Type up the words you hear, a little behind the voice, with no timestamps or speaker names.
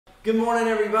Good morning,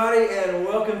 everybody, and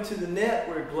welcome to the Net.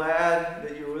 We're glad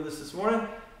that you're with us this morning,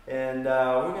 and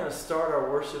we're going to start our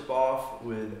worship off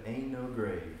with Ain't No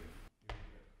Grave.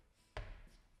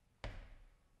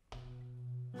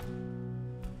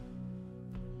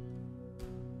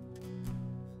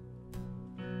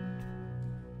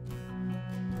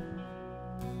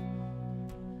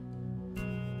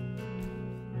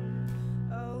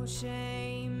 Oh,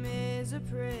 shame is a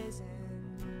prison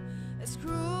as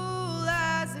cruel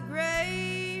as the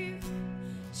grave.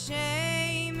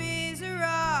 Shame is a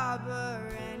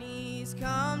robber, and he's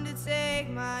come to take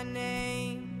my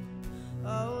name.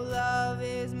 Oh, love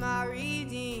is my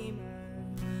redeemer,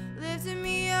 lifting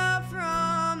me up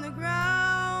from the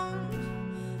ground.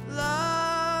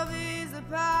 Love is the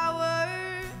power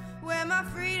where my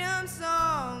freedom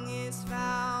song is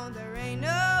found. There ain't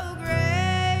no grave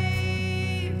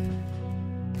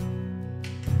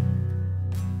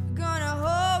gonna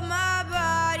hold my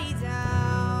body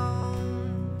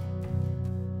down.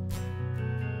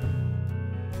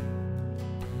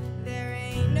 There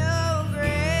ain't no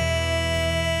grave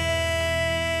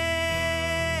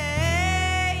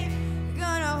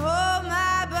gonna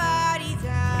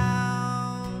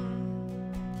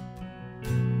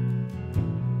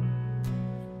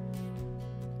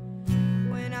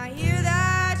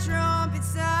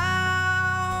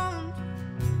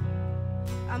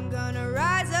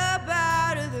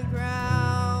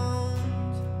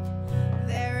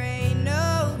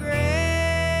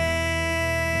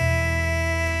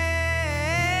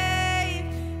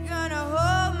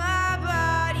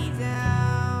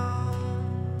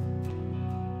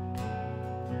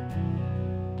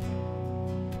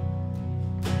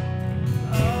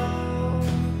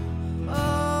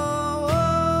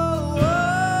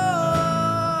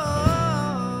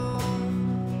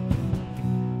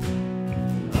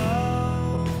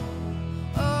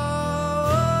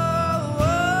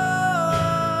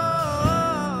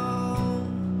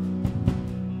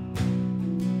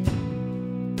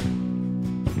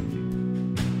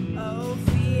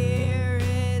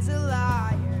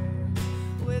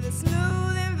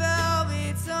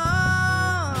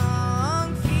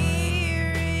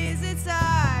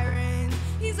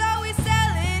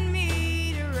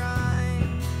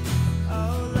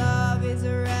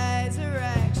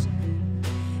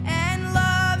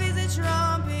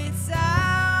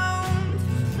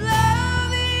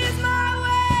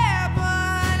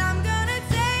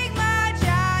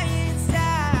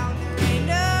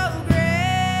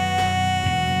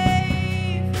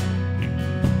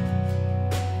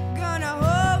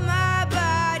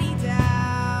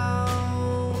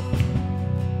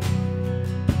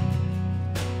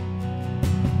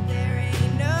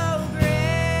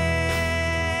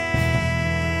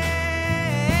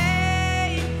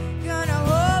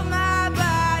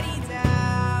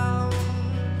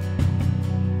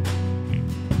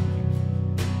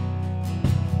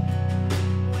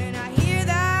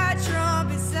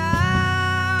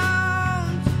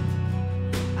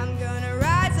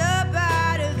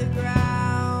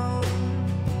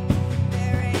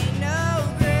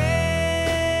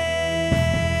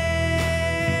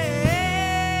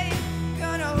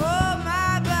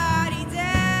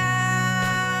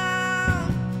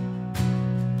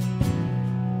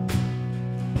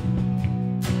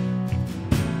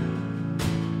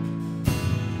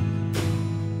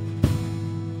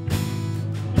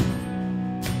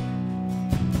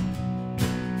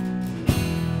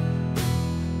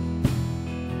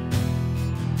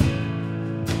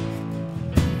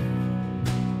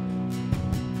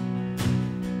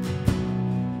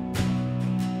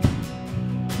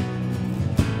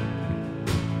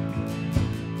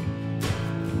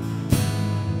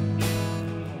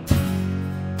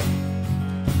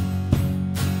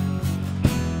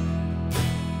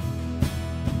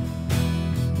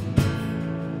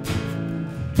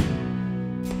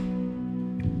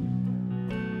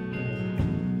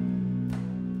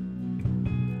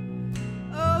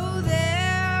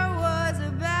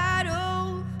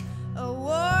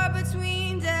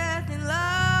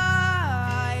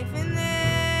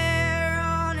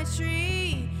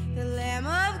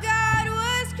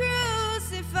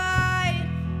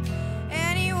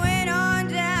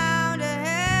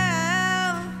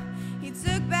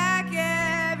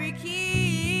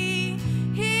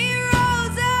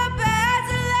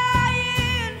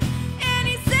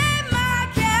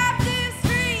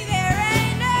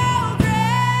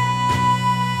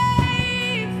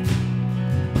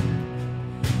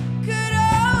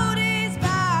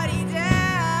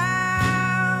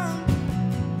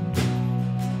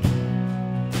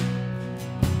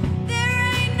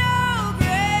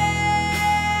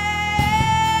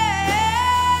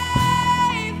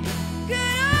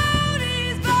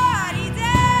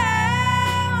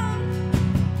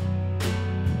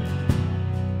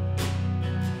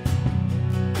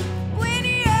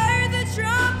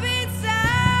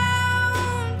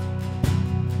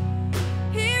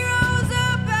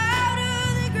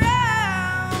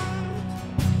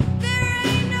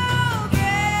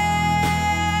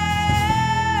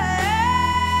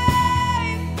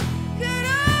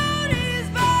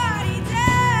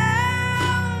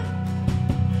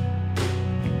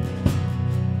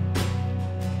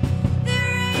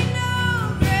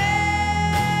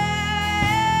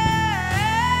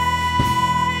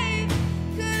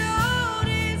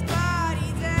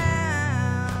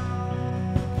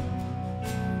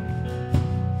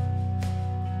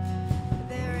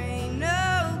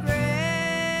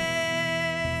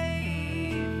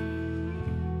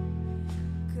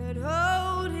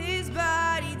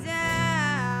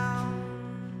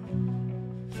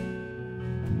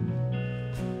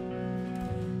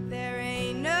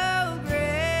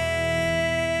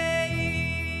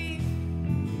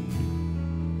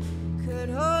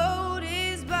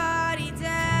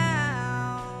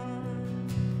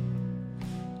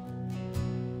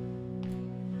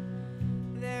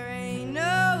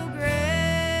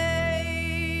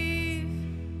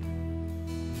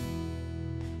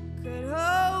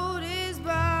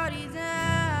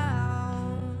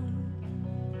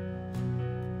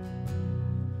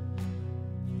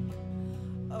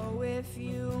If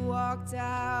you walked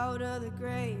out of the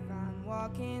grave, I'm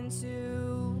walking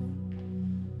too.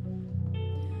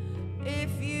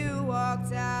 If you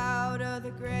walked out of the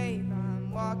grave,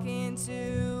 I'm walking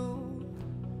too.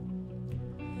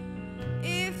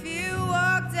 If you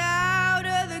walked out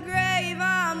of the grave,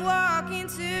 I'm walking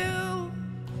too.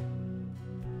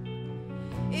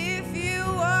 If you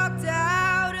walked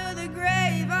out of the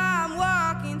grave, I'm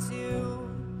walking too.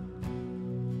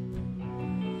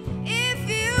 If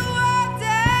you walked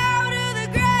out of the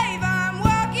grave, I'm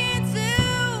walking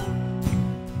too.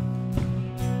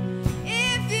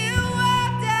 If you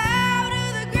walked out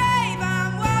of the grave,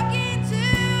 I'm walking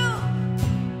too.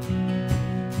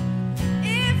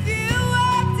 If you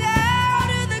walked out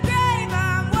of the grave,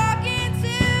 I'm walking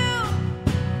too.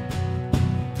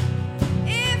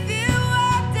 If you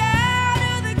walked out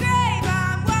of the grave,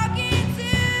 I'm walking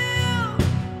too.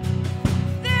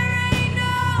 There ain't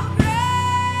no grave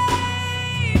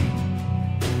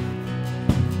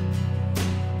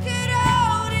could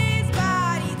hold his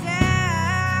body down.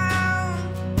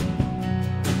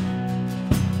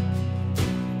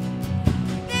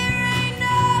 There ain't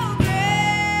no grave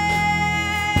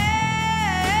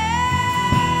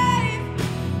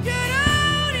could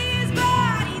hold his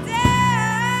body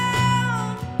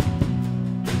down.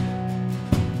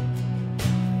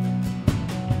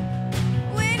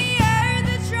 When he heard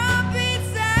the trumpet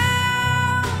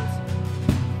sound,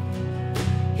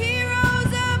 he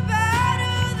rose up out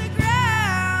of the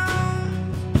ground.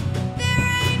 There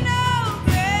ain't no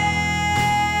grave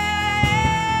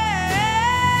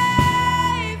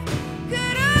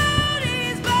could hold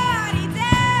his body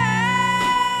down.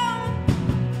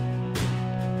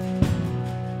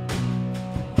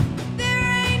 There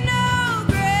ain't no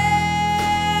grave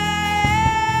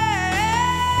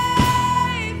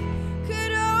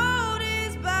could hold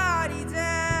his body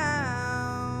down.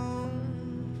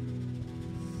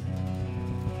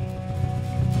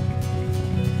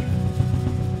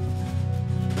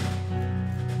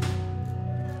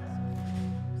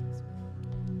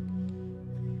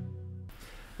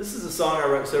 This is a song I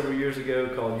wrote several years ago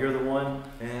called You're the One,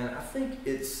 and I think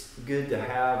it's good to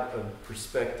have a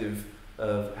perspective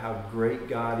of how great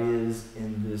God is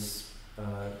in this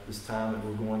time that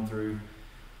we're going through,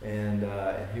 and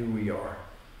who we are.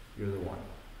 You're the one.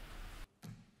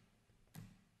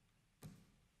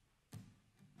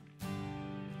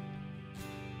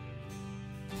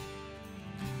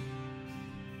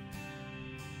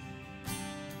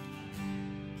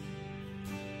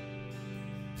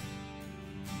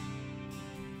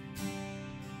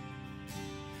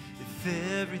 If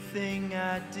everything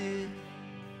I did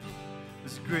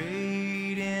was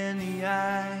great in the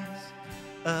eyes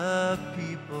of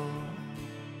people,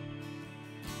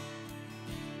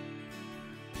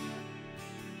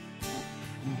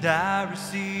 and I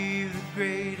receive the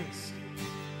greatest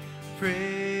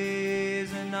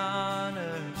praise and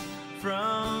honor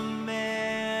from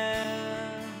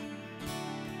man,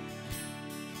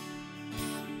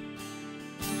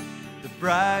 the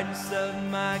brightness of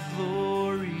my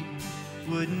glory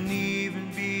wouldn't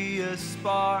even be a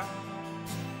spark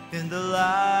in the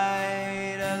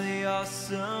light of the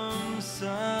awesome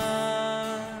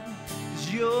sun. 'Cause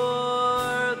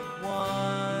you're the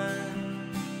one.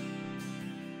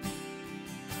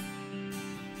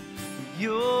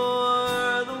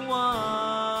 You're the one.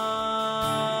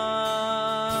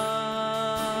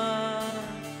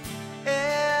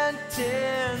 And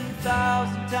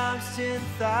 10,000 times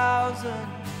 10,000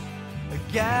 are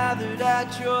gathered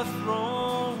at your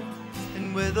throne,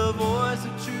 and with a voice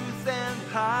of truth and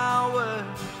power,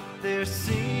 they're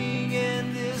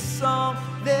singing this song.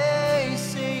 They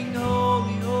sing,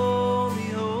 holy, holy,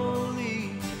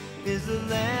 holy is the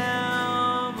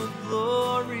Lamb of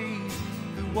glory,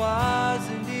 who was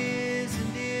and is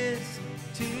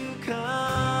to come.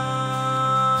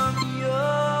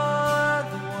 You're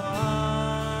the one.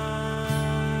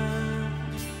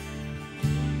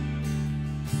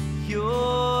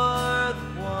 You're the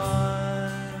one.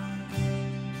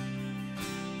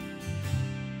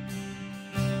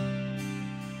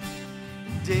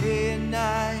 Day and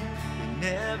night, we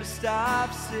never stop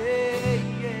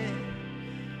saying,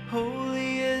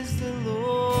 holy is the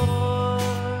Lord.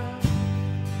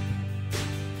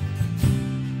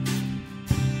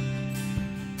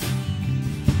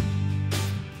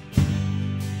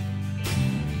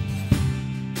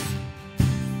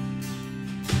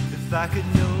 If I could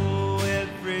know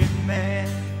every man,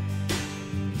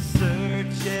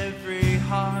 search every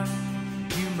heart,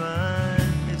 human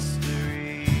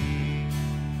history,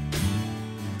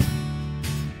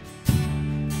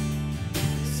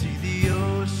 see the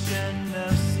ocean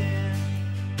of sin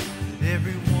that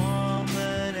everyone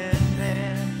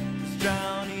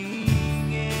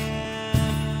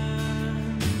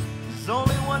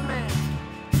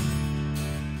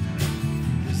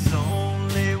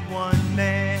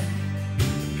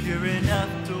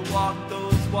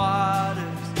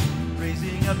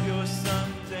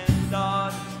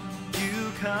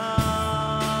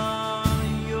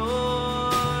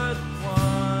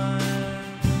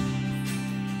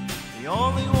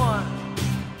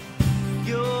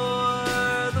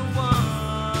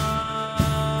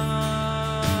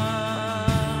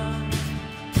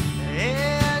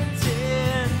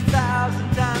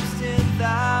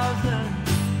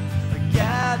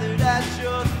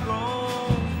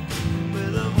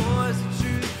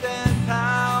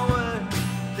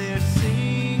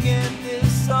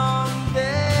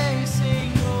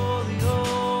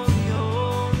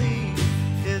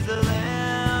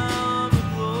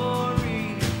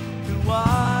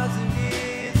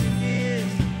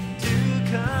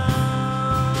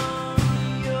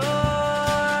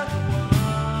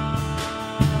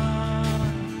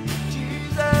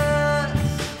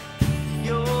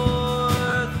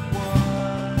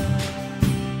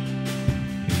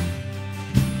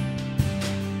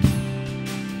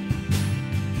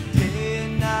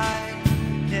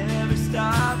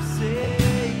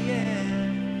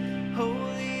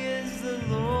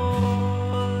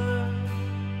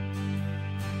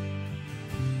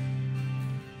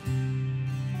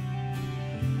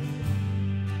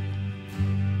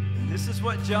This is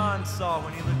what John saw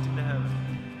when he looked into heaven.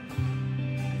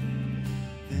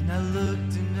 Then I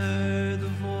looked and heard the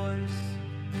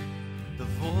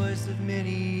voice of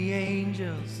many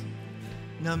angels,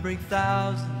 numbering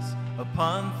thousands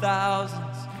upon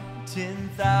thousands,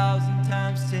 10,000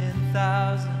 times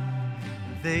 10,000.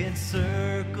 They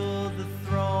encircled the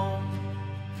throne,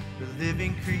 the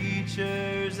living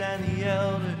creatures and the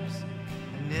elders,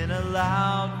 and in a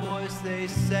loud voice they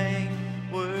sang,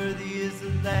 "Worthy is the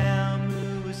Lamb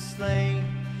who was slain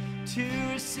to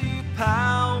receive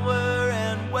power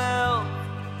and wealth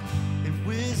and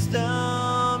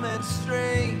wisdom and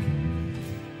strength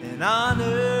and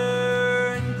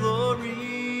honor and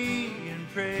glory and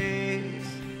praise."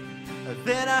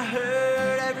 Then I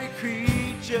heard every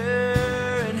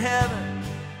creature in heaven,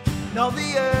 and all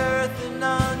the earth and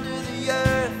under the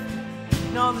earth,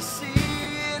 and all the sea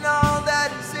and all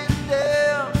that is in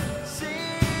them, singing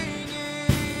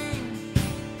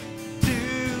to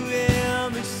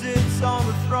Him who sits on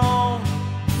the throne,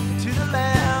 to the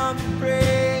Lamb in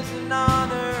praise and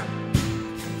honor,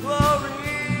 and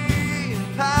glory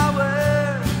and power.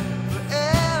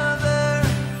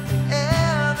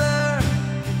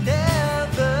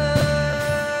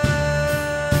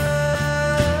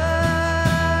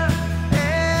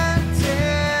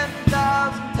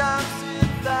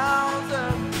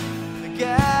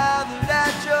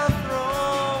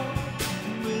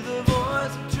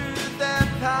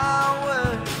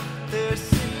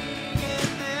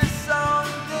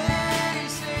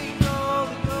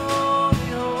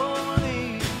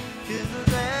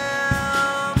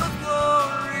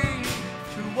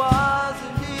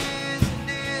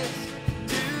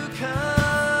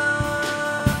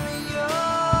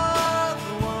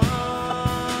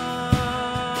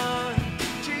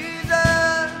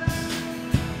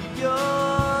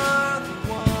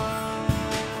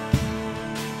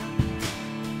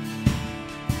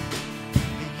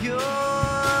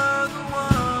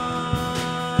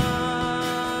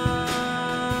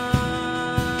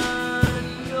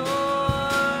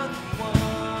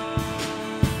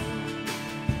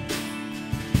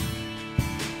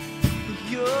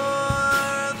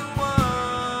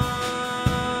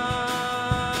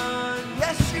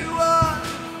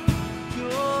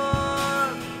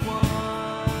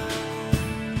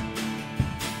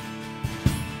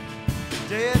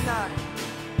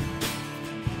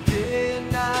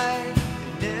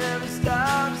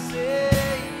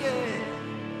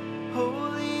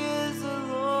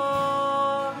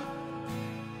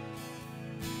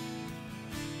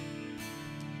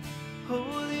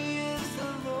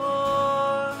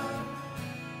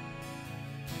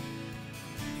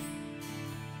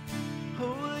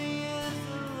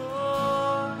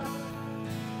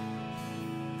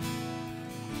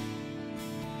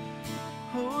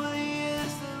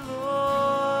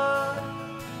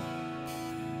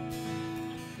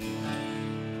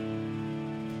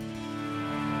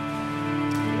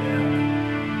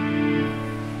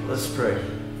 Let's pray.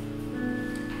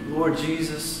 Lord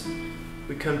Jesus,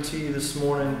 we come to you this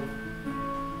morning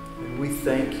and we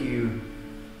thank you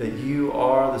that you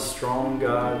are the strong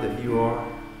God that you are.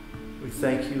 We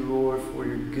thank you, Lord, for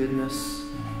your goodness.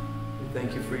 We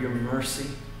thank you for your mercy.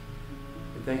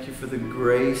 We thank you for the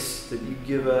grace that you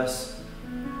give us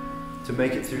to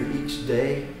make it through each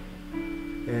day.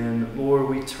 And Lord,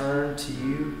 we turn to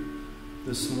you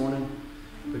this morning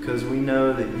because we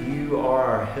know that you are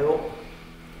our help.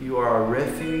 You are our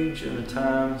refuge in the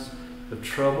times of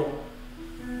trouble,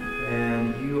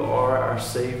 and you are our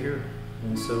Savior.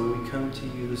 And so we come to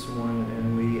you this morning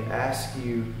and we ask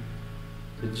you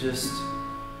to just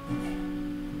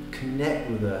connect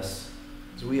with us.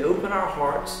 As we open our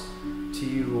hearts to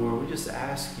you, Lord, we just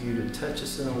ask you to touch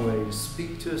us in a way, to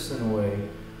speak to us in a way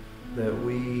that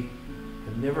we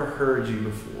have never heard you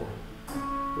before.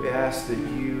 We ask that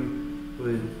you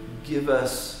would give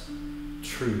us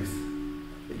truth,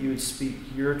 that you would speak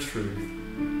your truth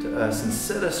to us and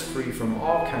set us free from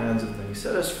all kinds of things.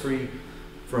 Set us free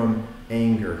from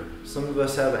anger. Some of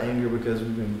us have anger because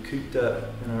we've been cooped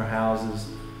up in our houses.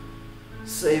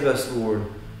 Save us, Lord.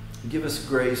 Give us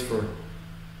grace for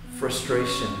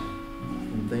frustration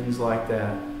and things like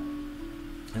that.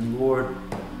 And Lord,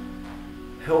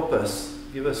 help us.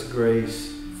 Give us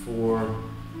grace for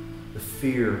the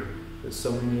fear that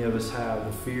so many of us have,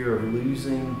 the fear of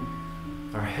losing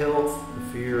our health, the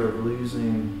fear of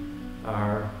losing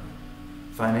our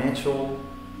financial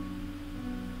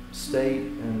state.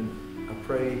 And I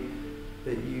pray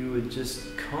that you would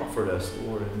just comfort us,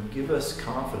 Lord, and give us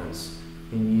confidence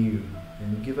in you,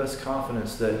 and give us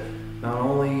confidence that not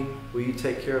only will you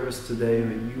take care of us today,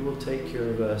 but you will take care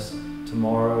of us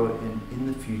tomorrow and in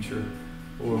the future.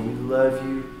 Lord, we love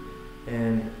you.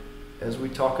 And as we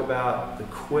talk about the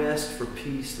quest for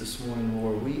peace this morning,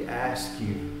 Lord, we ask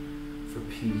you for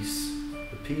peace,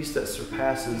 the peace that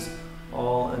surpasses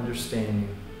all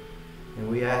understanding. And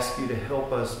we ask you to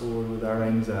help us, Lord, with our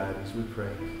anxieties, we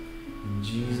pray. In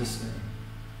Jesus' name,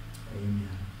 amen.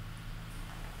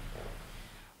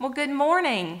 Well, good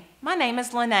morning. My name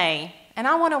is Lene, and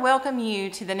I want to welcome you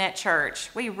to the Net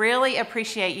Church. We really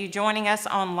appreciate you joining us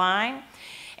online.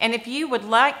 And if you would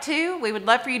like to, we would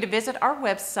love for you to visit our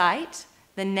website,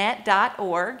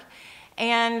 thenet.org,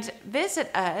 and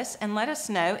visit us and let us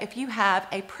know if you have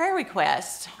a prayer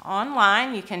request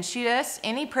online. You can shoot us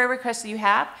any prayer requests that you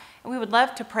have, and we would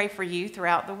love to pray for you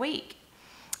throughout the week.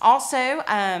 Also,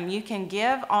 you can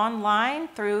give online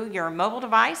through your mobile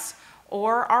device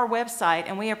or our website,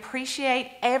 and we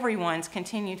appreciate everyone's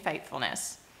continued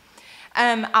faithfulness.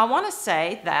 I want to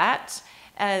say that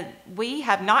we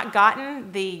have not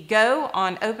gotten the go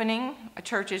on opening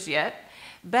churches yet,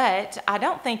 but I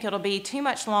don't think it'll be too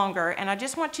much longer, and I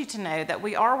just want you to know that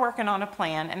we are working on a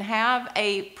plan and have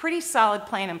a pretty solid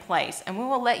plan in place, and we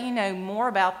will let you know more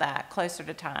about that closer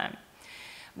to time.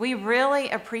 We really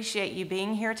appreciate you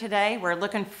being here today. We're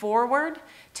looking forward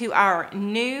to our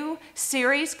new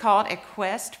series called A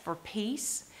Quest for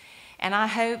Peace, and I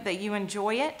hope that you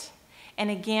enjoy it. And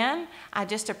again, I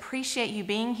just appreciate you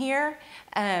being here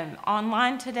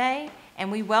online today,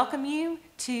 and we welcome you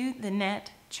to the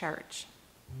Net Church.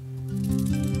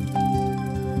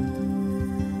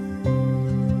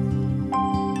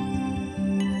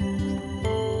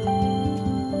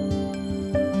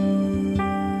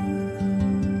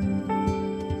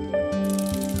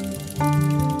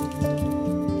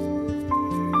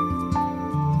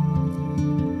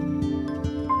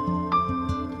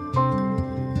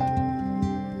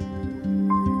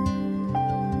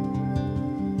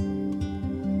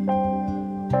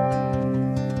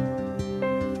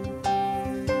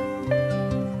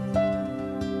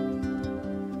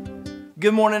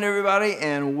 Good morning, everybody,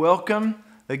 and welcome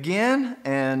again.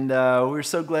 And we're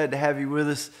so glad to have you with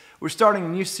us. We're starting a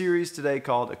new series today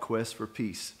called A Quest for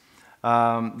Peace.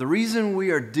 The reason we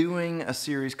are doing a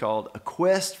series called A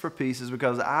Quest for Peace is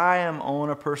because I am on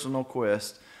a personal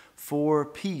quest for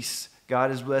peace.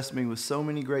 God has blessed me with so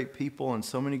many great people and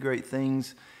so many great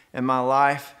things in my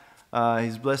life.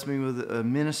 He's blessed me with a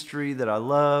ministry that I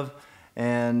love,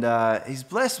 and He's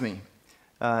blessed me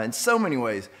in so many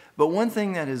ways. But one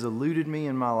thing that has eluded me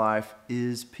in my life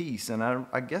is peace. And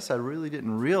I guess I really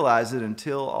didn't realize it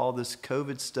until all this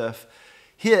COVID stuff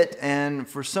hit. And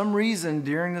for some reason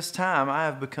during this time, I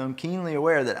have become keenly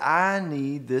aware that I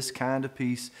need this kind of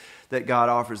peace that God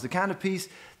offers. The kind of peace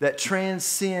that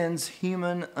transcends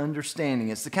human understanding.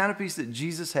 It's the kind of peace that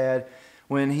Jesus had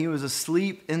when He was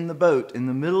asleep in the boat in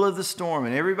the middle of the storm.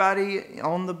 And everybody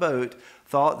on the boat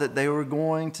thought that they were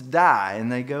going to die.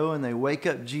 And they go and they wake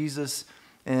up Jesus.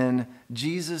 And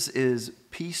Jesus is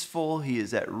peaceful, He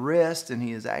is at rest, and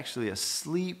He is actually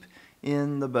asleep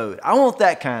in the boat. I want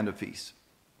that kind of peace.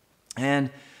 And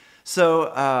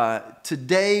so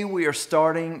today we are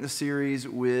starting the series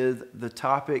with the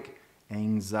topic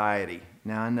anxiety.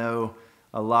 Now I know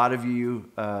a lot of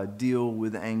you deal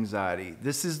with anxiety.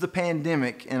 This is the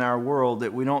pandemic in our world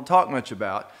that we don't talk much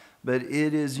about, but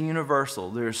it is universal.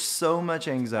 There's so much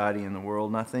anxiety in the world,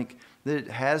 and I think that it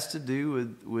has to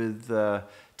do with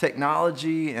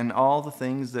technology and all the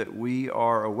things that we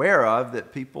are aware of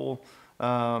that people,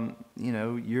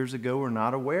 years ago were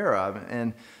not aware of.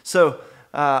 And so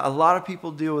a lot of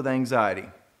people deal with anxiety.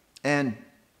 And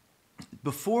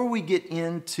before we get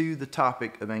into the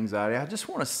topic of anxiety, I just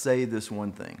want to say this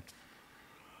one thing.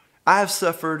 I have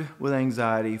suffered with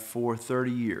anxiety for 30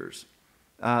 years.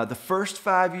 The first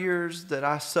 5 years that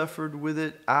I suffered with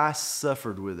it.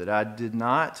 I did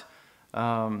not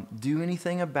do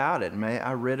anything about it.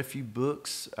 I read a few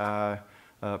books,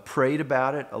 prayed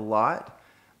about it a lot,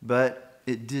 but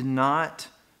it did not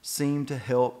seem to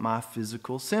help my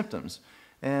physical symptoms.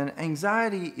 And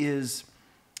anxiety is,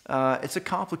 it's a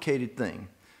complicated thing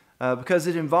because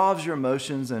it involves your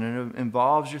emotions and it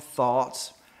involves your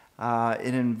thoughts.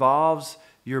 It involves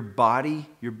your body.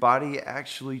 Your body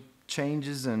actually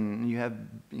changes and you have,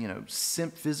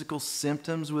 physical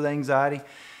symptoms with anxiety.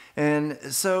 And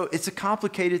so it's a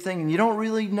complicated thing, and you don't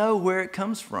really know where it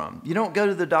comes from. You don't go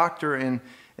to the doctor and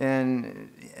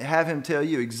have him tell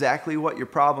you exactly what your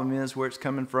problem is, where it's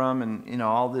coming from, and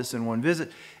all this in one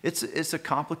visit. It's a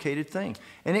complicated thing,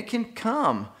 and it can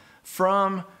come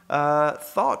from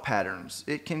thought patterns.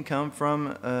 It can come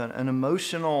from an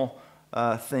emotional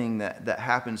thing that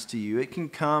happens to you. It can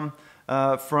come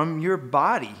from your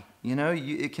body.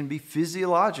 It can be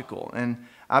physiological, and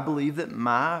I believe that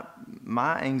my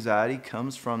anxiety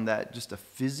comes from that, just a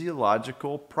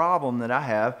physiological problem that I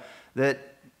have, that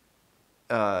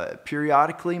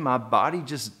periodically my body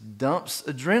just dumps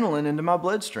adrenaline into my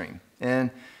bloodstream,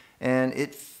 and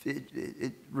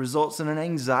it results in an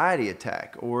anxiety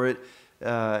attack, or it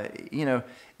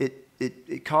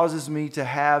causes me to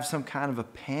have some kind of a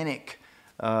panic,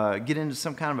 get into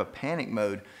some kind of a panic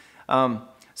mode.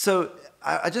 So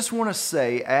I just want to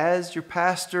say, as your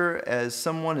pastor, as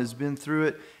someone who's been through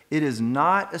it, it is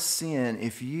not a sin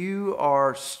if you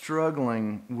are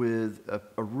struggling with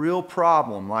a real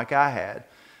problem like I had.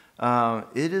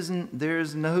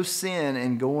 There's no sin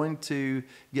in going to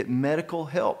get medical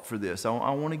help for this. I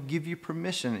want to give you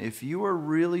permission. If you are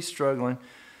really struggling,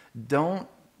 don't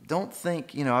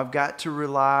think, I've got to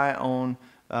rely on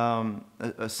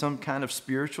some kind of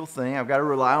spiritual thing. I've got to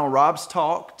rely on Rob's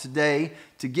talk today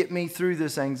to get me through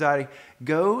this anxiety.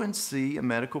 Go and see a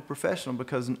medical professional,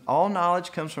 because all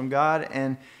knowledge comes from God,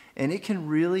 and it can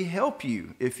really help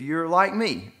you if you're like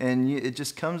me and it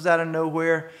just comes out of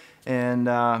nowhere.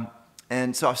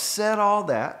 And so I've said all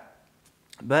that,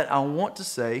 but I want to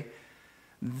say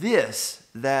this,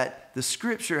 that the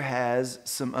Scripture has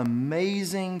some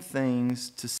amazing things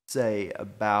to say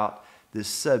about this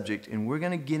subject, and we're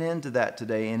going to get into that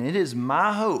today. And it is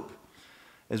my hope,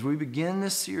 as we begin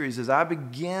this series, as I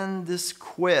begin this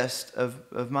quest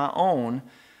of my own,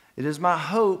 it is my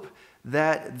hope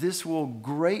that this will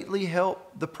greatly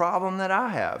help the problem that I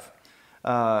have.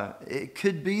 It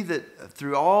could be that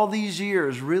through all these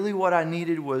years, really what I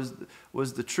needed was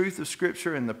the truth of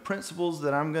Scripture and the principles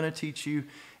that I'm going to teach you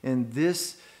in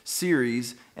this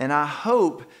series. And I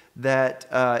hope that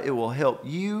it will help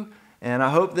you, and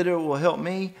I hope that it will help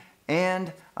me.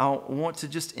 And I want to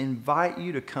just invite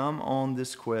you to come on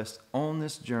this quest, on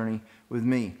this journey with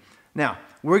me. Now,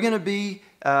 we're going to be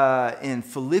in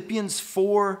Philippians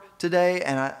 4 today,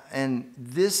 and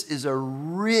this is a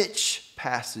rich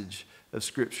passage of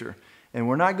Scripture. And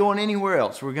we're not going anywhere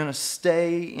else. We're going to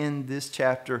stay in this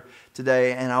chapter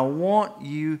today. And I want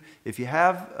you, if you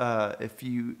have a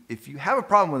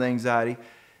problem with anxiety,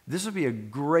 this would be a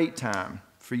great time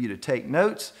for you to take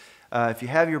notes. If you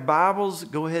have your Bibles,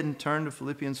 go ahead and turn to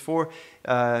Philippians 4.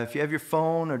 If you have your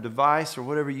phone or device or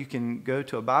whatever, you can go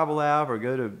to a Bible app or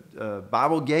go to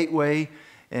Bible Gateway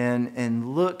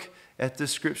and look at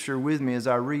this Scripture with me as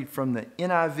I read from the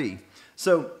NIV.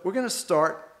 So we're going to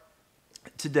start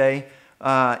today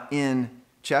in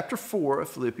chapter 4 of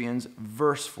Philippians,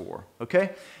 verse 4,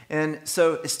 okay? And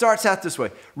so it starts out this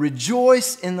way.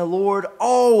 Rejoice in the Lord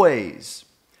always.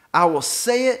 I will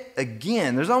say it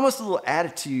again. There's almost a little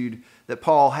attitude that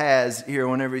Paul has here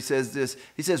whenever he says this.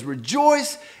 He says,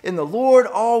 rejoice in the Lord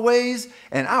always,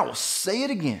 and I will say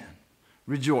it again.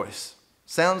 Rejoice.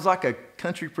 Sounds like a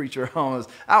country preacher almost.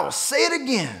 I will say it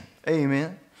again.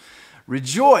 Amen.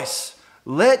 Rejoice.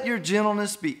 Let your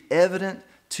gentleness be evident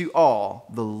to all.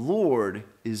 The Lord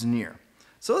is near.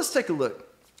 So let's take a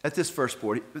look at this first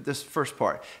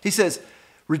part. He says,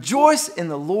 rejoice in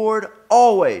the Lord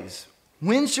always.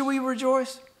 When should we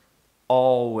rejoice?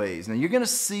 Always. Now you're going to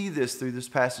see this through this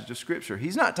passage of Scripture.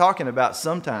 He's not talking about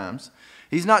sometimes.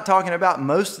 He's not talking about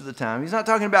most of the time. He's not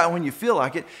talking about when you feel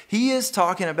like it. He is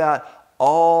talking about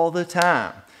all the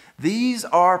time. These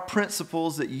are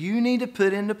principles that you need to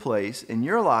put into place in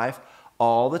your life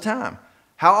all the time.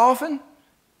 How often?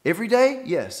 Every day?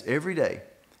 Yes, every day.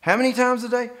 How many times a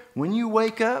day? When you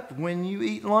wake up, when you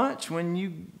eat lunch, when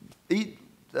you eat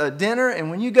dinner, and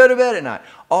when you go to bed at night.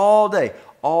 All day.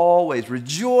 Always.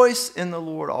 Rejoice in the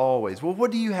Lord always. Well,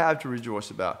 what do you have to rejoice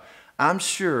about? I'm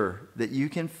sure that you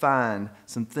can find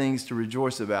some things to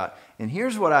rejoice about. And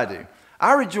here's what I do.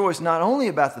 I rejoice not only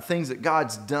about the things that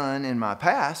God's done in my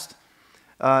past,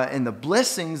 and the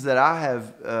blessings that I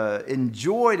have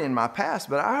enjoyed in my past,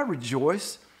 but I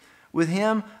rejoice with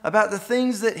Him about the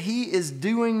things that He is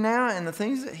doing now and the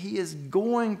things that He is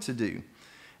going to do.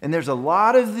 And there's a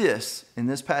lot of this in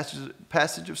this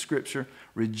passage of Scripture.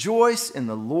 Rejoice in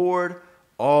the Lord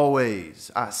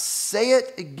always. I say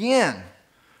it again.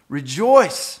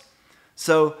 Rejoice.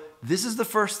 So this is the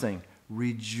first thing.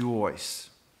 Rejoice.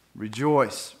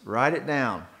 Rejoice. Write it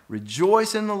down.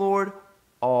 Rejoice in the Lord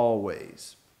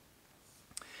always.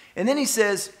 And then he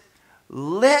says,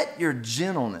 let your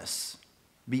gentleness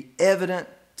be evident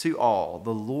to all.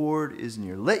 The Lord is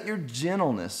near. Let your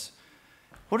gentleness.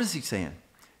 What is he saying?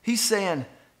 He's saying,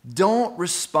 don't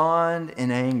respond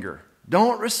in anger.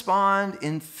 Don't respond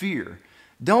in fear.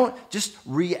 Don't just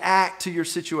react to your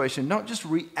situation. Don't just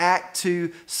react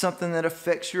to something that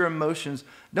affects your emotions.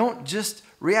 Don't just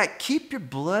react. Keep your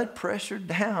blood pressure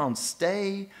down.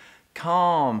 Stay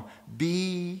calm.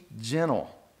 Be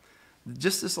gentle.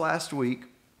 just this last week,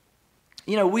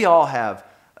 we all have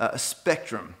a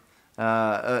spectrum.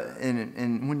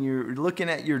 And when you're looking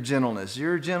at your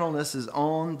gentleness is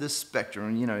on this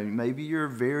spectrum. Maybe you're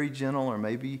very gentle, or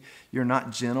maybe you're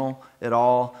not gentle at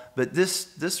all. But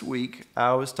this week,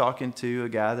 I was talking to a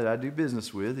guy that I do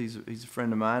business with. He's a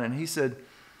friend of mine, and he said,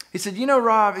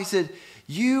 Rob, he said,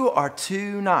 you are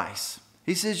too nice.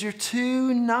 He says, you're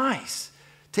too nice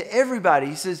to everybody.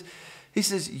 He says,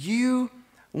 you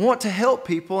want to help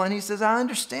people, and he says, I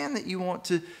understand that you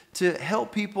want to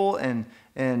help people and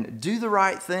do the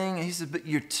right thing. And he says, but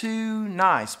you're too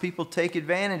nice. People take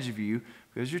advantage of you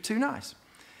because you're too nice.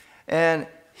 And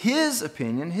his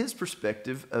opinion, his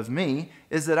perspective of me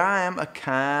is that I am a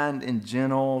kind and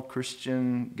gentle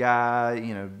Christian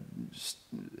guy,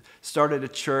 started a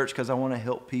church because I want to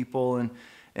help people, and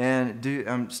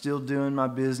I'm still doing my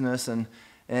business, and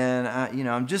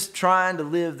I'm just trying to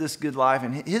live this good life.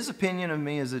 And his opinion of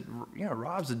me is that,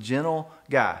 Rob's a gentle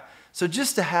guy. So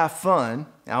just to have fun,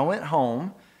 I went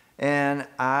home and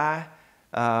I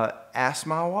asked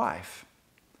my wife.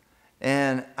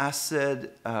 And I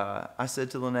said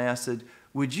to Lene, I said,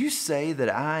 would you say that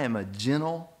I am a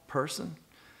gentle person?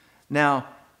 Now,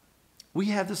 we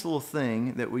have this little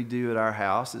thing that we do at our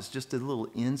house. It's just a little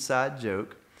inside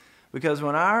joke. Because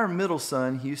when our middle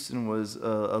son, Houston, was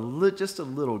just a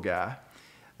little guy,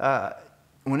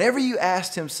 whenever you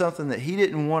asked him something that he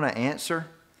didn't want to answer,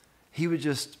 he would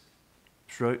just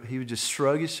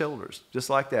shrug his shoulders, just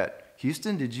like that.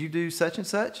 Houston, did you do such and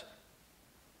such?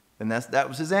 And that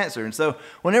was his answer. And so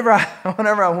whenever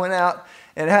I went out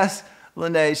and asked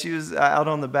Lene, she was out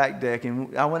on the back deck,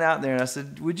 and I went out there and I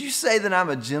said, would you say that I'm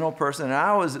a gentle person? And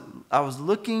I was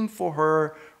looking for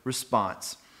her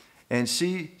response. And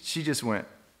she just went.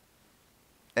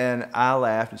 And I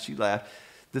laughed and she laughed.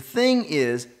 The thing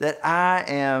is that I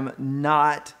am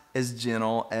not as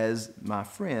gentle as my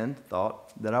friend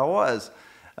thought that I was.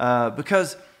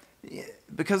 Because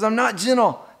I'm not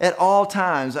gentle at all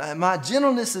times. My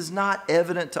gentleness is not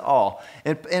evident to all.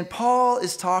 And Paul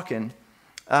is talking,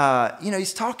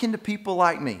 he's talking to people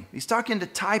like me. He's talking to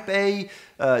type A,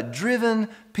 driven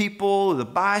people, the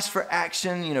bias for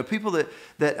action, people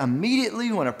that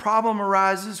immediately when a problem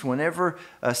arises, whenever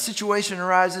a situation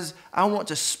arises, I want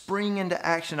to spring into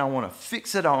action. I want to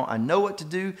fix it on. I know what to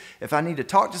do. If I need to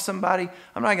talk to somebody,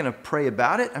 I'm not going to pray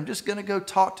about it. I'm just going to go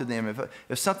talk to them.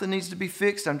 If something needs to be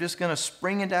fixed, I'm just going to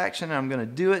spring into action, and I'm going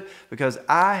to do it because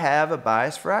I have a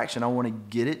bias for action. I want to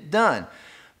get it done.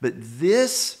 But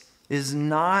this is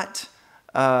not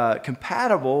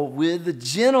compatible with the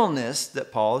gentleness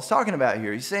that Paul is talking about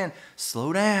here. He's saying,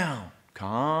 slow down,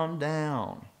 calm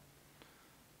down.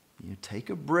 Take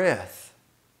a breath.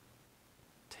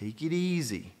 Take it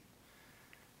easy.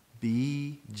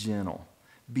 Be gentle.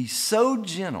 Be so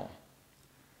gentle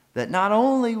that not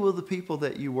only will the people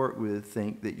that you work with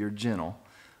think that you're gentle,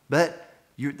 but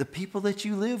the people that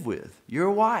you live with,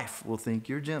 your wife will think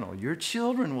you're gentle. Your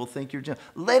children will think you're gentle.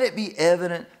 Let it be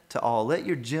evident to all. Let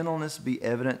your gentleness be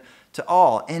evident to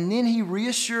all. And then he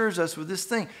reassures us with this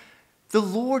thing. The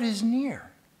Lord is near.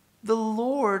 The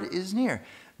Lord is near.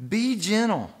 Be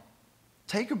gentle.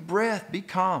 Take a breath. Be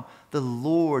calm. The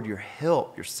Lord, your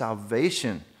help, your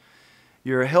salvation,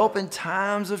 your help in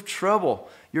times of trouble,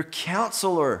 your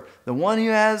counselor, the one who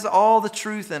has all the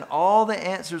truth and all the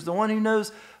answers, the one who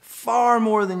knows far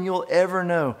more than you'll ever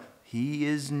know. He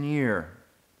is near.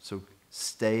 So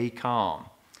stay calm.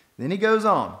 Then he goes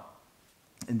on.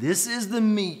 And this is the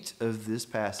meat of this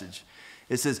passage.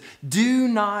 It says, do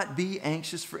not be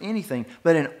anxious for anything,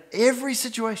 but in every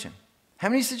situation. How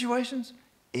many situations?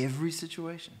 Every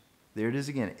situation. There it is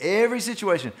again. Every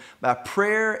situation. By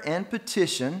prayer and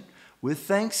petition, with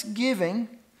thanksgiving,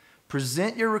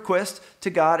 present your request to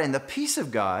God, and the peace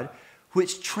of God,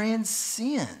 which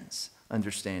transcends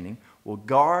understanding, will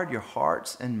guard your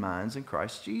hearts and minds in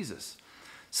Christ Jesus.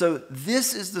 So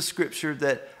this is the scripture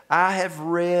that I have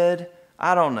read,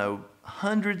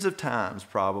 hundreds of times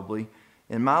probably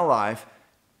in my life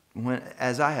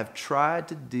as I have tried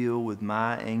to deal with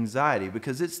my anxiety,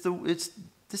 because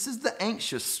this is the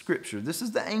anxious scripture. This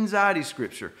is the anxiety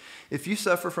scripture. If you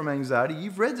suffer from anxiety,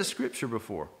 you've read the scripture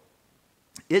before.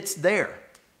 It's there.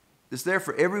 It's there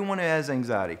for everyone who has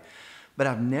anxiety. But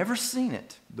I've never seen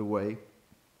it the way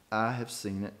I have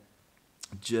seen it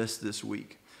just this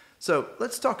week. So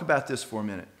let's talk about this for a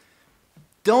minute.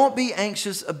 Don't be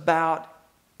anxious about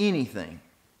anything.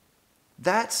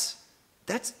 That's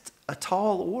a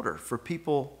tall order for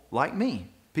people like me,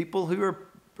 people who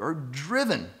are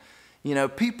driven,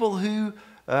 people who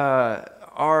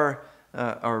are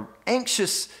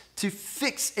anxious to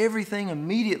fix everything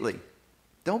immediately.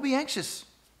 Don't be anxious.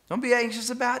 Don't be anxious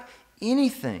about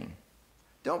anything.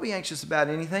 Don't be anxious about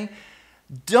anything.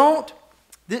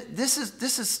 This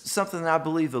is something that I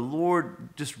believe the Lord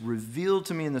just revealed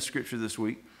to me in the scripture this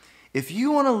week. If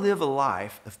you want to live a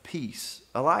life of peace,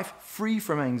 a life free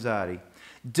from anxiety,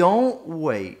 don't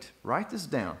wait. Write this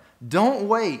down. Don't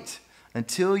wait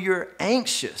until you're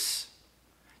anxious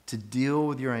to deal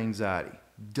with your anxiety.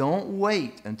 Don't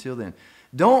wait until then.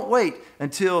 Don't wait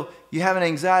until you have an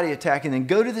anxiety attack and then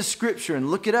go to the scripture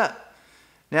and look it up.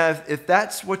 Now, if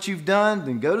that's what you've done,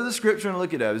 then go to the scripture and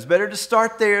look it up. It's better to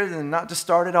start there than not to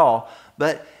start at all.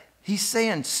 But he's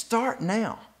saying start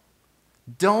now.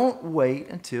 Don't wait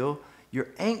until you're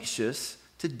anxious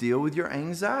to deal with your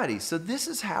anxiety. So this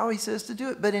is how he says to do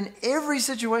it. But in every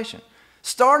situation,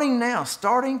 starting now,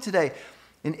 starting today,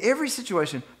 in every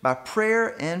situation, by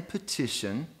prayer and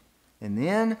petition, and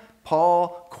then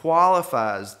Paul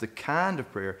qualifies the kind of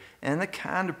prayer and the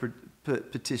kind of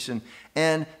petition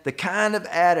and the kind of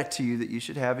attitude that you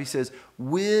should have. He says,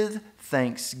 with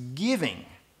thanksgiving,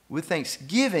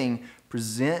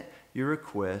 present your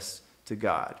requests to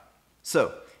God.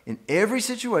 So, in every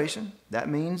situation, that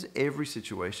means every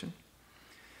situation,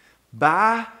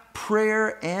 by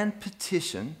prayer and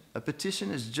petition, a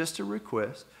petition is just a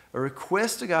request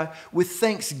to God, with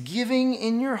thanksgiving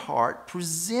in your heart,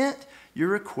 present your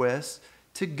requests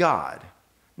to God.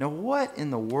 Now, what in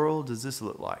the world does this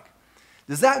look like?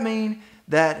 Does that mean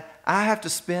that I have to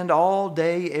spend all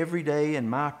day, every day in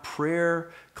my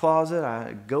prayer closet?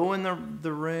 I go in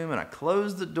the room and I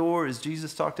close the door, as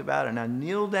Jesus talked about, and I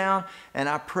kneel down and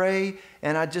I pray,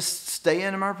 and I just stay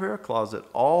in my prayer closet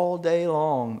all day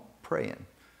long praying.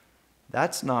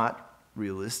 That's not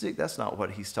realistic. That's not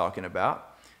what he's talking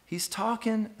about. He's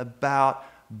talking about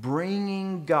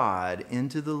bringing God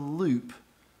into the loop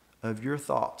of your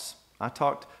thoughts. I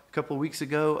talked a couple of weeks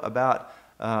ago about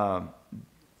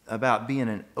being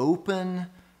an open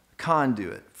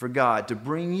conduit for God to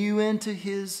bring you into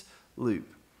his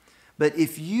loop. But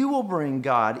if you will bring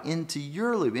God into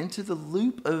your loop, into the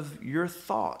loop of your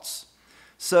thoughts,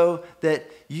 so that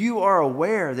you are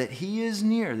aware that he is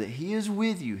near, that he is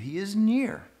with you, he is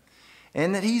near,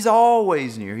 and that he's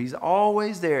always near, he's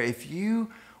always there. If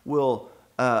you will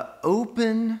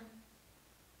open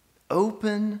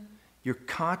your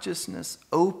consciousness,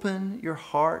 open your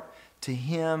heart to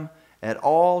him at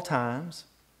all times,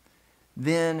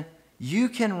 then you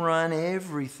can run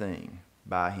everything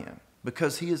by him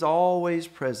because he is always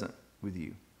present with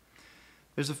you.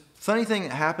 There's a funny thing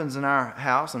that happens in our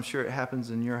house. I'm sure it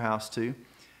happens in your house too.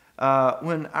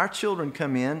 When our children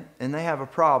come in and they have a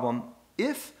problem,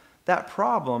 if that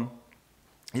problem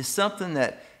is something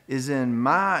that is in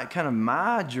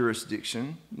my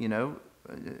jurisdiction,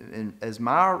 as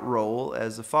my role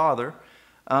as a father,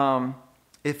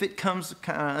 if it comes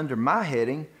kind of under my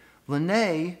heading,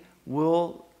 Lene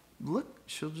will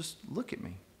she'll just look at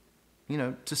me,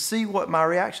 to see what my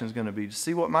reaction is going to be, to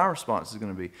see what my response is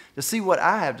going to be, to see what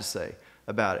I have to say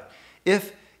about it.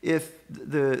 If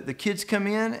the kids come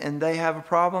in and they have a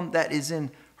problem that is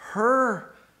in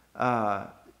her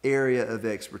area of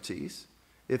expertise,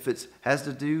 if it has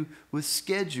to do with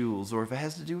schedules, or if it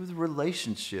has to do with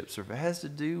relationships, or if it has to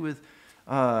do with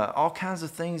all kinds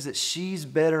of things that she's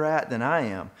better at than I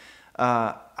am,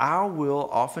 I will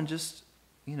often just,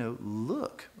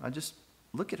 look. I just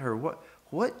look at her.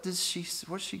 What's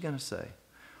she going to say?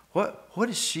 What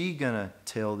is she going to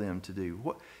tell them to do?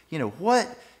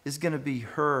 What is going to be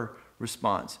her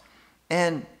response?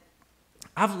 And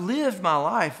I've lived my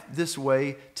life this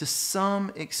way to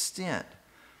some extent,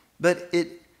 but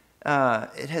it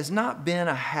has not been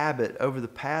a habit over the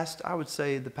past, I would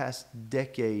say the past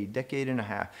decade and a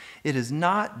half. It has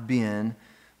not been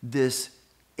this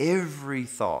every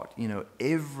thought,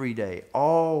 every day,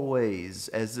 always,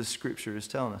 as the scripture is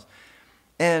telling us.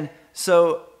 And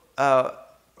so a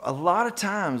lot of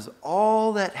times,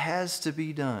 all that has to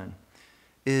be done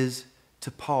is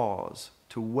to pause,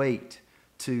 to wait,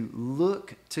 to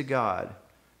look to God,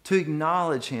 to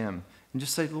acknowledge him, and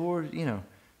just say, Lord,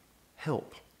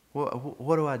 help.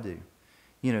 What do I do?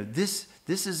 This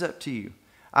is up to you.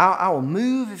 I will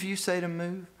move if you say to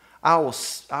move. I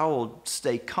will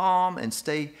stay calm and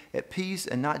stay at peace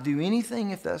and not do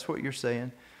anything if that's what you're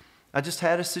saying. I just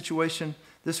had a situation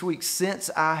this week. Since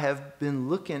I have been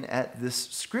looking at this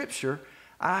scripture,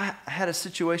 I had a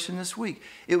situation this week.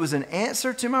 It was an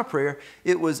answer to my prayer.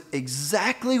 It was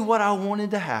exactly what I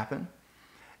wanted to happen.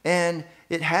 And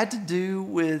it had to do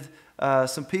with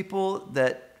some people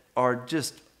that are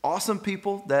just awesome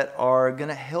people that are going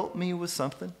to help me with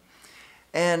something.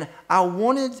 And I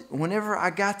wanted, whenever I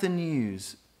got the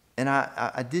news, and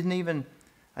I didn't even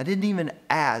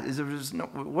ask.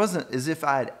 It wasn't as if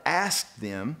I had asked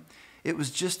them. It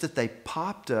was just that they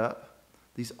popped up,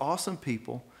 these awesome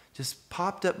people just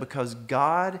popped up because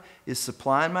God is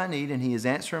supplying my need and He is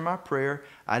answering my prayer.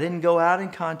 I didn't go out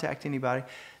and contact anybody.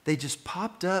 They just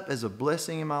popped up as a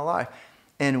blessing in my life.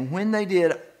 And when they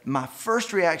did, my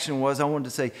first reaction was I wanted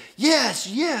to say, yes,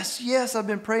 yes, yes, I've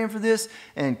been praying for this,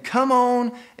 and come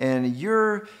on, and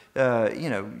you're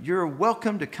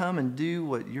welcome to come and do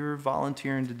what you're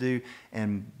volunteering to do,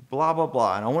 and blah, blah,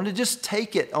 blah. And I wanted to just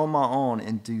take it on my own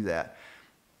and do that.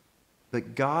 But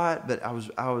I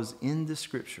was in the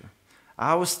scripture.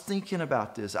 I was thinking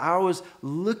about this. I was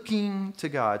looking to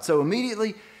God. So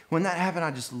immediately when that happened,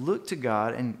 I just looked to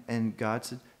God, and God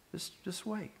said, just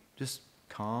wait. Just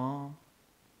calm,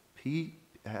 peace,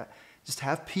 just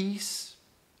have peace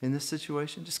in this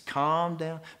situation. Just calm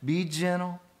down, be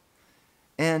gentle.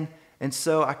 And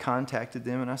so I contacted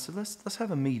them and I said, let's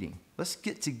have a meeting. Let's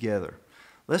get together.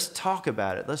 Let's talk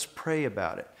about it. Let's pray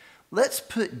about it. Let's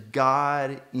put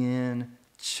God in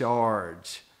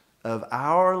charge of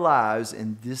our lives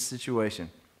in this situation.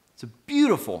 It's a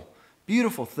beautiful,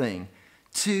 beautiful thing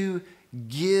to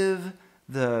give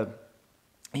the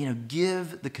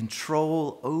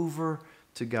control over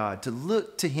to God, to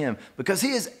look to Him, because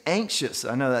He is anxious.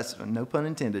 I know that's no pun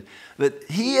intended, but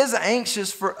He is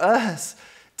anxious for us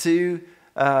to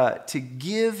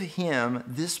give Him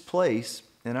this place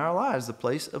in our lives, the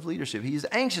place of leadership. He is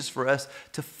anxious for us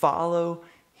to follow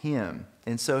Him.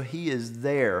 And so He is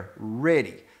there,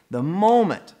 ready, the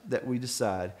moment that we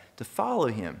decide to follow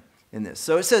Him in this.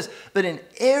 So it says, but in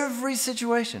every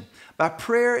situation, by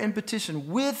prayer and petition,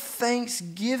 with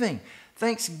thanksgiving.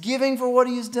 Thanksgiving for what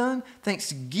He has done.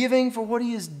 Thanksgiving for what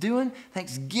He is doing.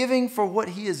 Thanksgiving for what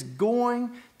He is going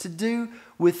to do.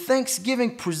 With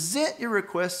thanksgiving, present your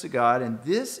requests to God, and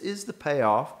this is the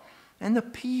payoff. And the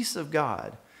peace of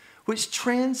God, which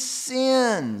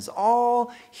transcends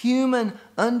all human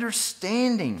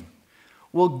understanding,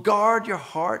 will guard your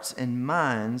hearts and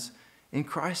minds in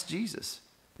Christ Jesus.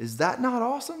 Is that not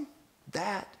awesome?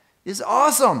 That is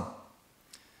awesome.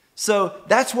 So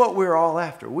that's what we're all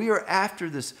after. We are after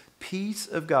this peace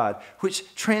of God,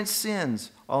 which transcends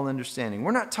all understanding.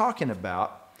 We're not talking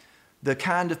about the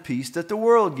kind of peace that the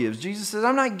world gives. Jesus says,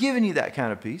 I'm not giving you that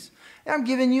kind of peace. I'm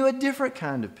giving you a different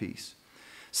kind of peace.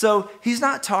 So He's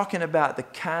not talking about the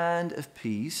kind of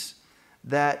peace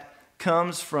that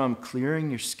comes from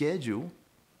clearing your schedule.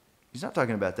 He's not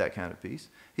talking about that kind of peace.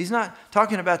 He's not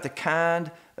talking about the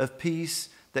kind of peace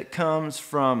that comes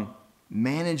from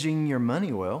managing your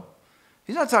money well.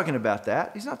 He's not talking about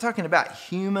that. He's not talking about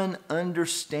human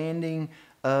understanding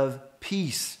of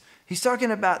peace. He's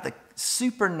talking about the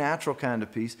supernatural kind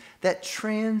of peace that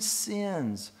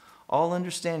transcends all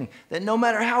understanding. That no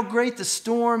matter how great the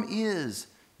storm is,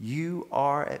 you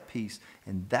are at peace.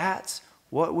 And that's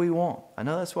what we want. I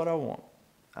know that's what I want.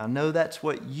 I know that's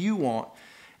what you want.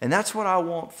 And that's what I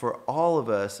want for all of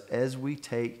us as we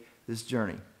take this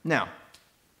journey. Now,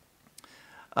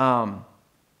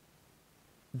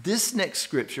 this next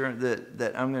scripture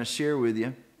that I'm going to share with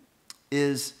you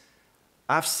is,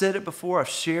 I've said it before, I've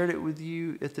shared it with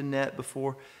you at the net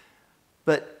before,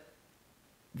 but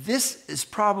this is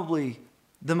probably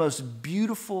the most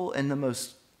beautiful and the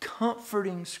most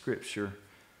comforting scripture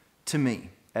to me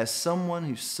as someone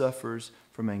who suffers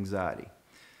from anxiety.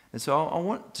 And so I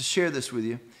want to share this with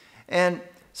you. And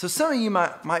so some of you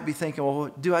might be thinking, well,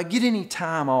 do I get any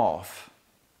time off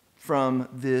from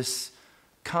this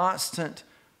constant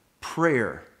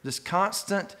prayer, this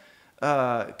constant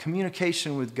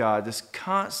communication with God, this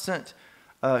constant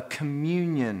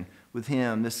communion with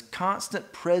Him, this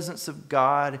constant presence of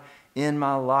God in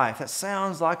my life? That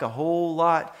sounds like a whole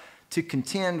lot to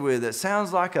contend with. It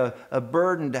sounds like a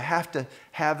burden to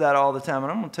have that all the time.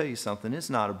 And I'm going to tell you something. It's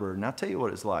not a burden. I'll tell you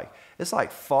what it's like. It's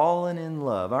like falling in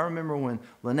love. I remember when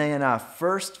Lene and I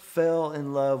first fell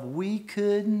in love, we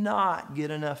could not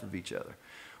get enough of each other.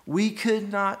 We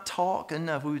could not talk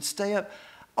enough. We would stay up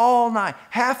all night,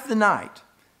 half the night,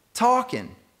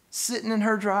 talking, sitting in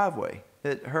her driveway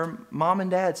at her mom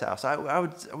and dad's house. I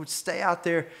would stay out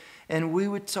there, and we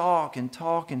would talk and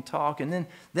talk and talk. And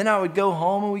then I would go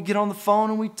home and we'd get on the phone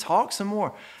and we'd talk some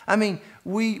more. I mean,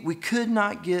 we could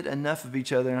not get enough of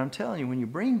each other. And I'm telling you, when you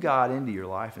bring God into your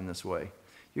life in this way,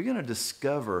 you're going to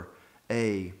discover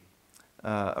a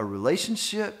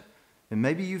relationship. And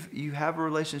maybe you have a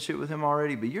relationship with Him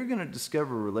already, but you're going to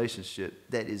discover a relationship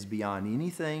that is beyond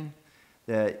anything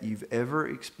that you've ever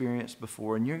experienced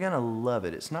before. And you're going to love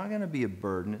it. It's not going to be a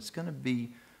burden. It's going to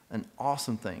be an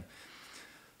awesome thing.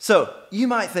 So you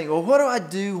might think, well, what do I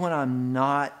do when I'm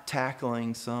not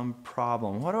tackling some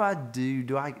problem? What do I do?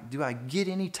 Do I get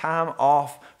any time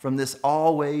off from this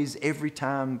always, every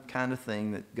time kind of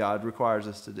thing that God requires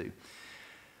us to do?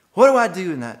 What do I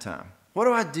do in that time? What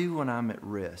do I do when I'm at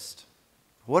rest?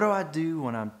 What do I do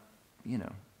when I'm,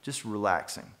 just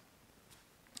relaxing?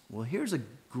 Well, here's a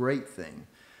great thing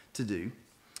to do.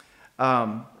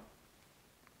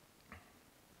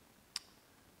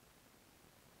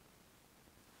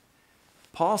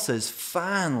 Paul says,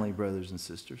 finally, brothers and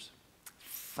sisters,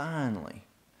 finally,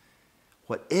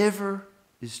 whatever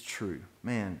is true.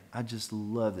 Man, I just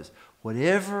love this.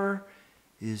 Whatever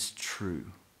is true.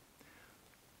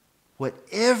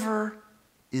 Whatever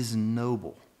is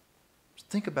noble.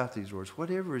 Think about these words.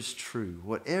 Whatever is true.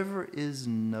 Whatever is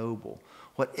noble.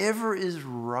 Whatever is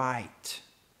right.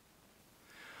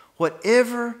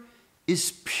 Whatever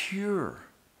is pure.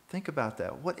 Think about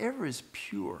that. Whatever is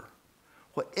pure.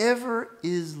 Whatever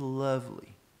is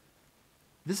lovely.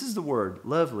 This is the word.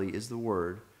 Lovely is the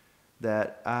word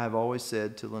that I've always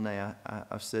said to Linnea.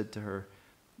 I've said to her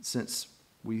since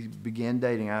we began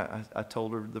dating. I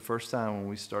told her the first time when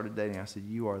we started dating, I said,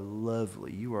 you are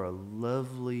lovely. You are a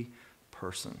lovely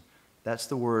person. That's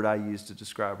the word I use to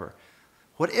describe her.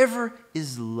 Whatever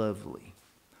is lovely.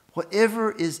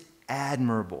 Whatever is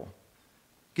admirable.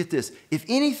 Get this. If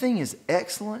anything is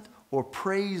excellent or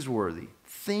praiseworthy,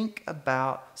 think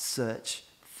about such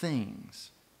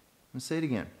things. Let me say it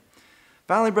again.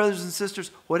 Finally, brothers and sisters,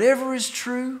 whatever is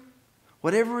true,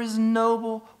 whatever is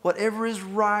noble, whatever is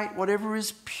right, whatever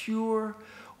is pure,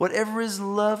 whatever is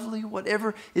lovely,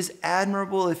 whatever is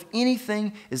admirable, if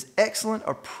anything is excellent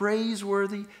or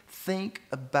praiseworthy, think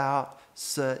about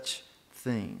such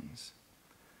things.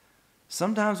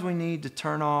 Sometimes we need to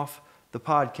turn off the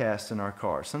podcast in our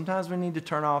car. Sometimes we need to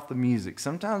turn off the music.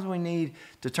 Sometimes we need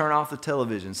to turn off the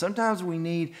television. Sometimes we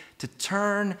need to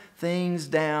turn things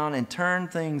down and turn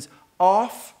things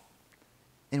off.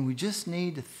 And we just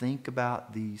need to think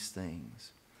about these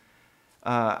things.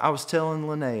 I was telling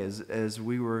Linnea as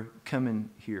we were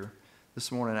coming here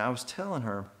this morning, I was telling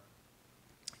her,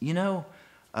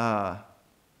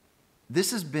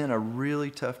 this has been a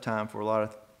really tough time for a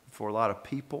lot of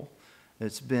people.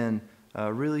 It's been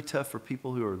really tough for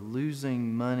people who are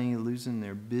losing money, losing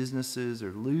their businesses,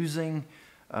 or losing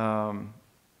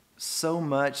so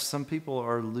much. Some people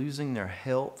are losing their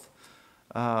health.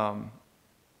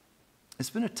 It's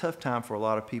been a tough time for a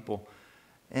lot of people.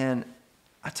 And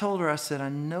I told her, I said, I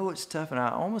know it's tough, and I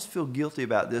almost feel guilty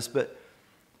about this, but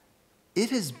it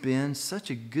has been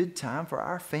such a good time for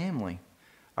our family.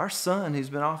 Our son, who's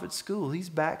been off at school, he's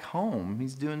back home.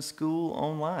 He's doing school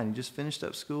online. He just finished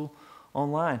up school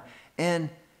online. And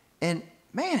man,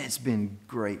 it's been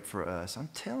great for us. I'm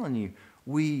telling you,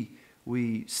 we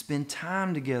spend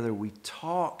time together. We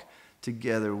talk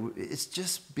together. It's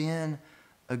just been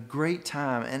a great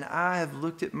time. And I have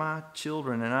looked at my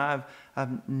children, and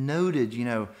I've noted,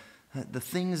 the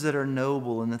things that are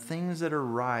noble and the things that are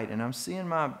right. And I'm seeing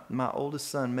my oldest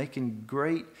son making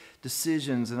great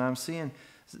decisions, and I'm seeing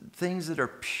things that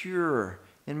are pure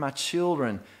in my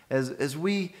children. As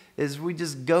we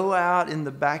just go out in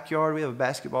the backyard, we have a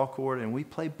basketball court, and we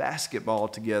play basketball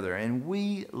together, and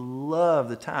we love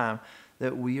the time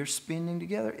that we are spending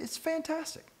together. It's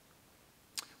fantastic.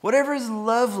 Whatever is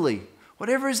lovely,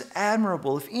 whatever is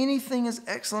admirable, if anything is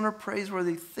excellent or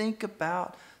praiseworthy, think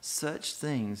about such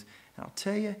things. And I'll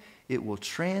tell you, it will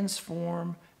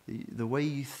transform the way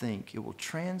you think. It will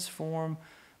transform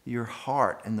your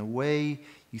heart and the way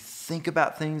you think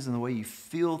about things and the way you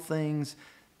feel things.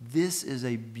 This is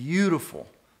a beautiful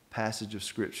passage of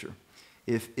Scripture.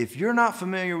 If you're not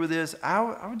familiar with this,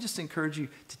 I would just encourage you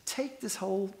to take this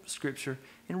whole Scripture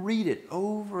and read it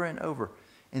over and over,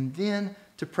 and then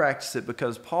to practice it,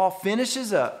 because Paul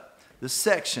finishes up the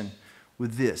section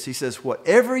with this. He says,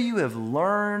 whatever you have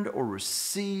learned or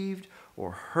received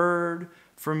or heard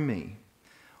from me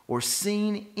or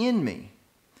seen in me,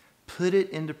 put it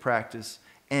into practice,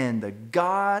 and the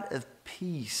God of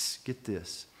peace, get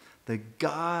this, the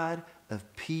God of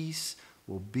peace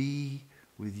will be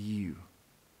with you.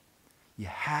 You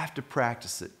have to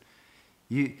practice it.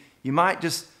 You might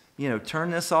just,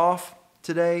 turn this off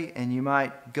today, and you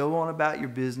might go on about your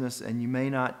business, and you may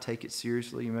not take it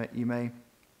seriously. You may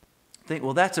think,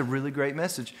 well, that's a really great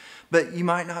message, but you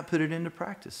might not put it into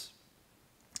practice.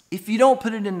 If you don't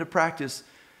put it into practice,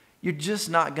 you're just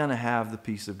not going to have the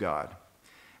peace of God.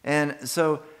 And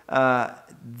so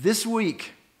this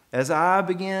week, as I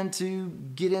began to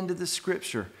get into the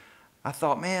Scripture, I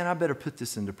thought, man, I better put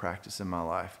this into practice in my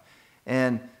life.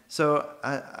 And so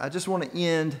I just want to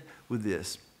end with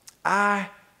this. I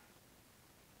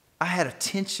I had a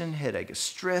tension headache, a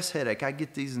stress headache. I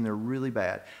get these and they're really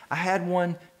bad. I had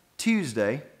one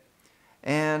Tuesday,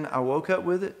 and I woke up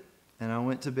with it, and I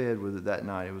went to bed with it that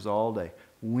night. It was all day.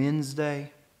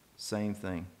 Wednesday, same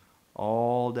thing.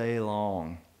 All day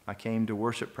long. I came to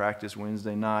worship practice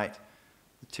Wednesday night.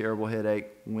 The terrible headache,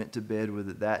 went to bed with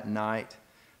it that night.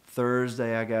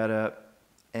 Thursday, I got up,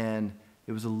 and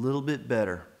it was a little bit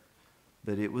better,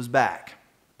 but it was back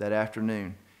that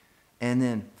afternoon. And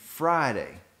then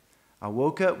Friday, I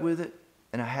woke up with it,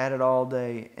 and I had it all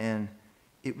day, and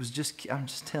it was just, I'm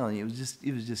just telling you,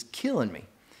 it was just killing me.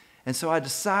 And so I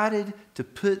decided to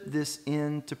put this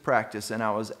into practice, and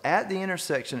I was at the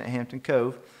intersection at Hampton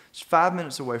Cove, just 5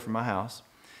 minutes away from my house,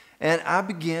 and I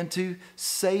began to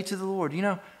say to the Lord, you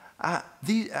know, I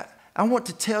want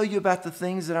to tell you about the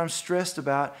things that I'm stressed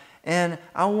about, and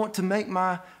I want to make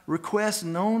my requests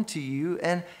known to you,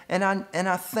 and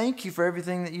I thank you for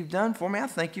everything that you've done for me. I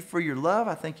thank you for your love.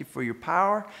 I thank you for your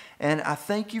power, and I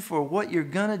thank you for what you're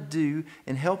going to do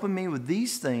in helping me with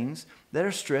these things that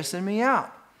are stressing me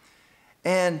out.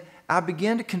 And I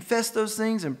began to confess those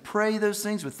things and pray those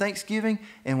things with thanksgiving,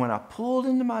 and when I pulled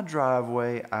into my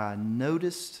driveway, I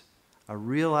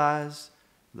realized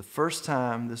the first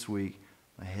time this week,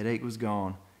 my headache was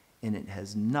gone, and it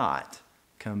has not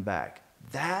come back.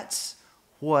 That's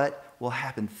what will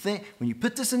happen. When you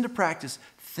put this into practice,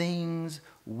 things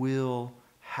will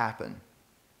happen.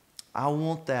 I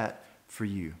want that for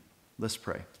you. Let's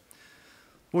pray.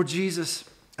 Lord Jesus,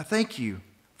 I thank you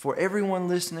for everyone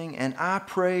listening, and I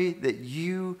pray that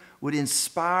you would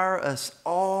inspire us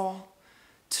all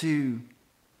to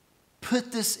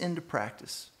put this into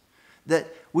practice, that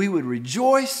we would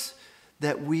rejoice,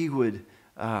 that we would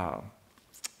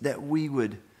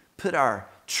put our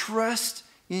trust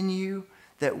in you,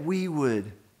 that we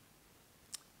would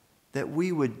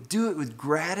do it with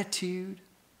gratitude,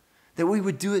 that we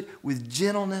would do it with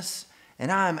gentleness.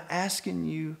 And I am asking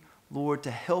you, Lord,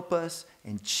 to help us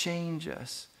and change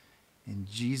us. In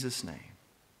Jesus' name,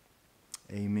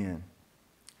 amen.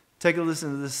 Take a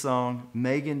listen to this song.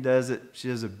 Megan does it. She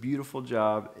does a beautiful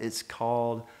job. It's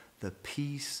called The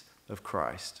Peace of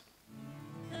Christ.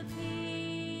 The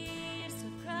peace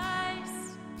of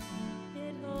Christ,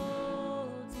 it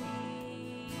holds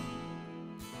me.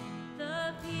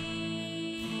 The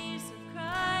peace of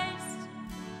Christ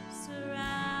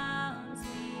surrounds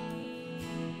me.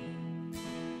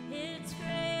 It's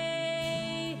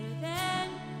greater than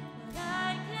what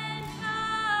I can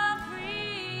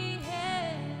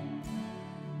comprehend.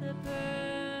 The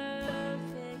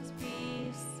perfect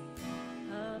peace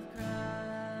of Christ.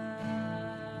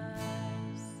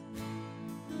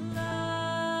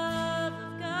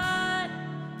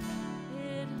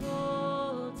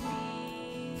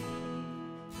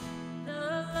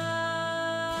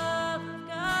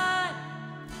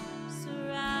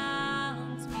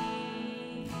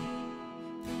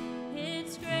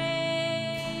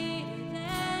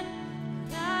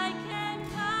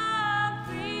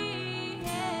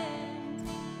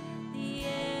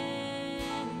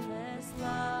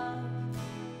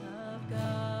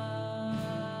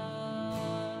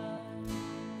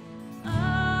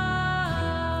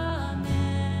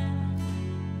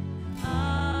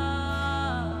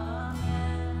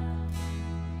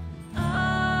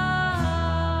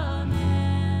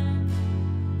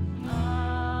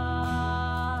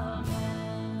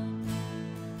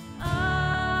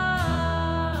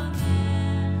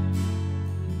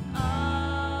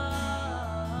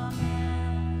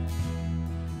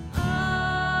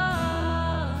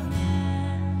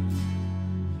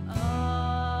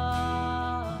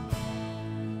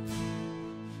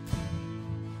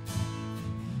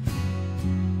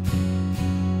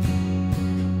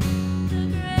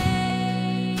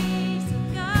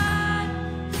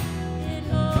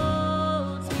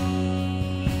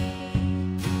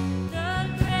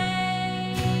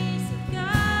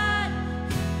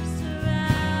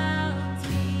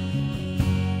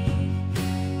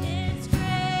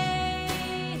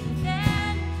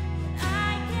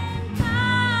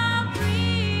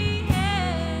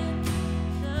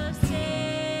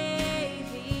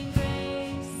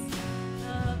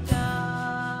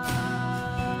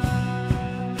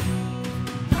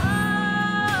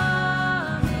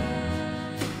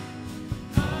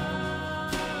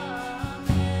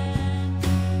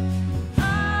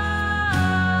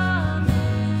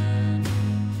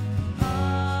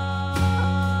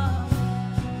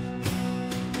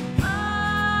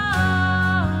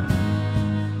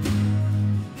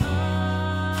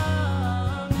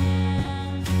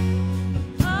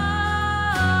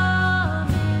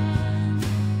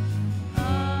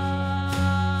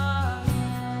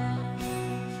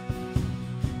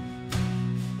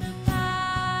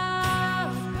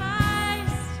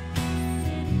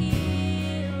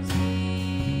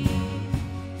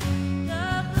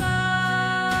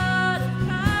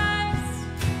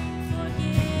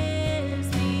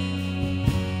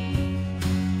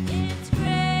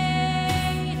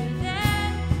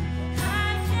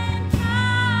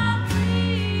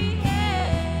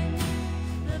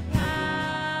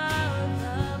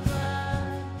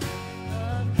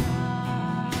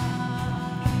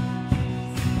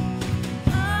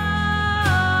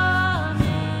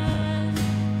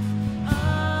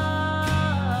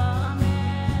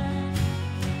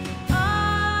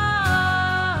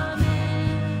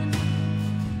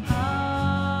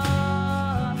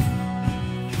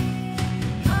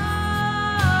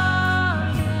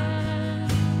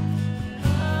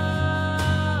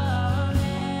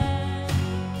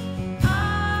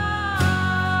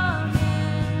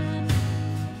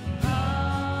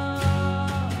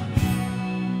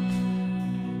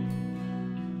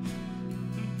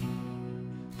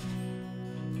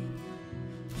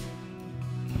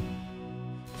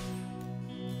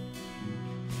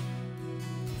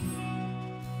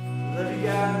 Love you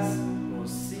guys. We'll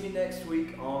see you next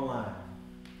week online.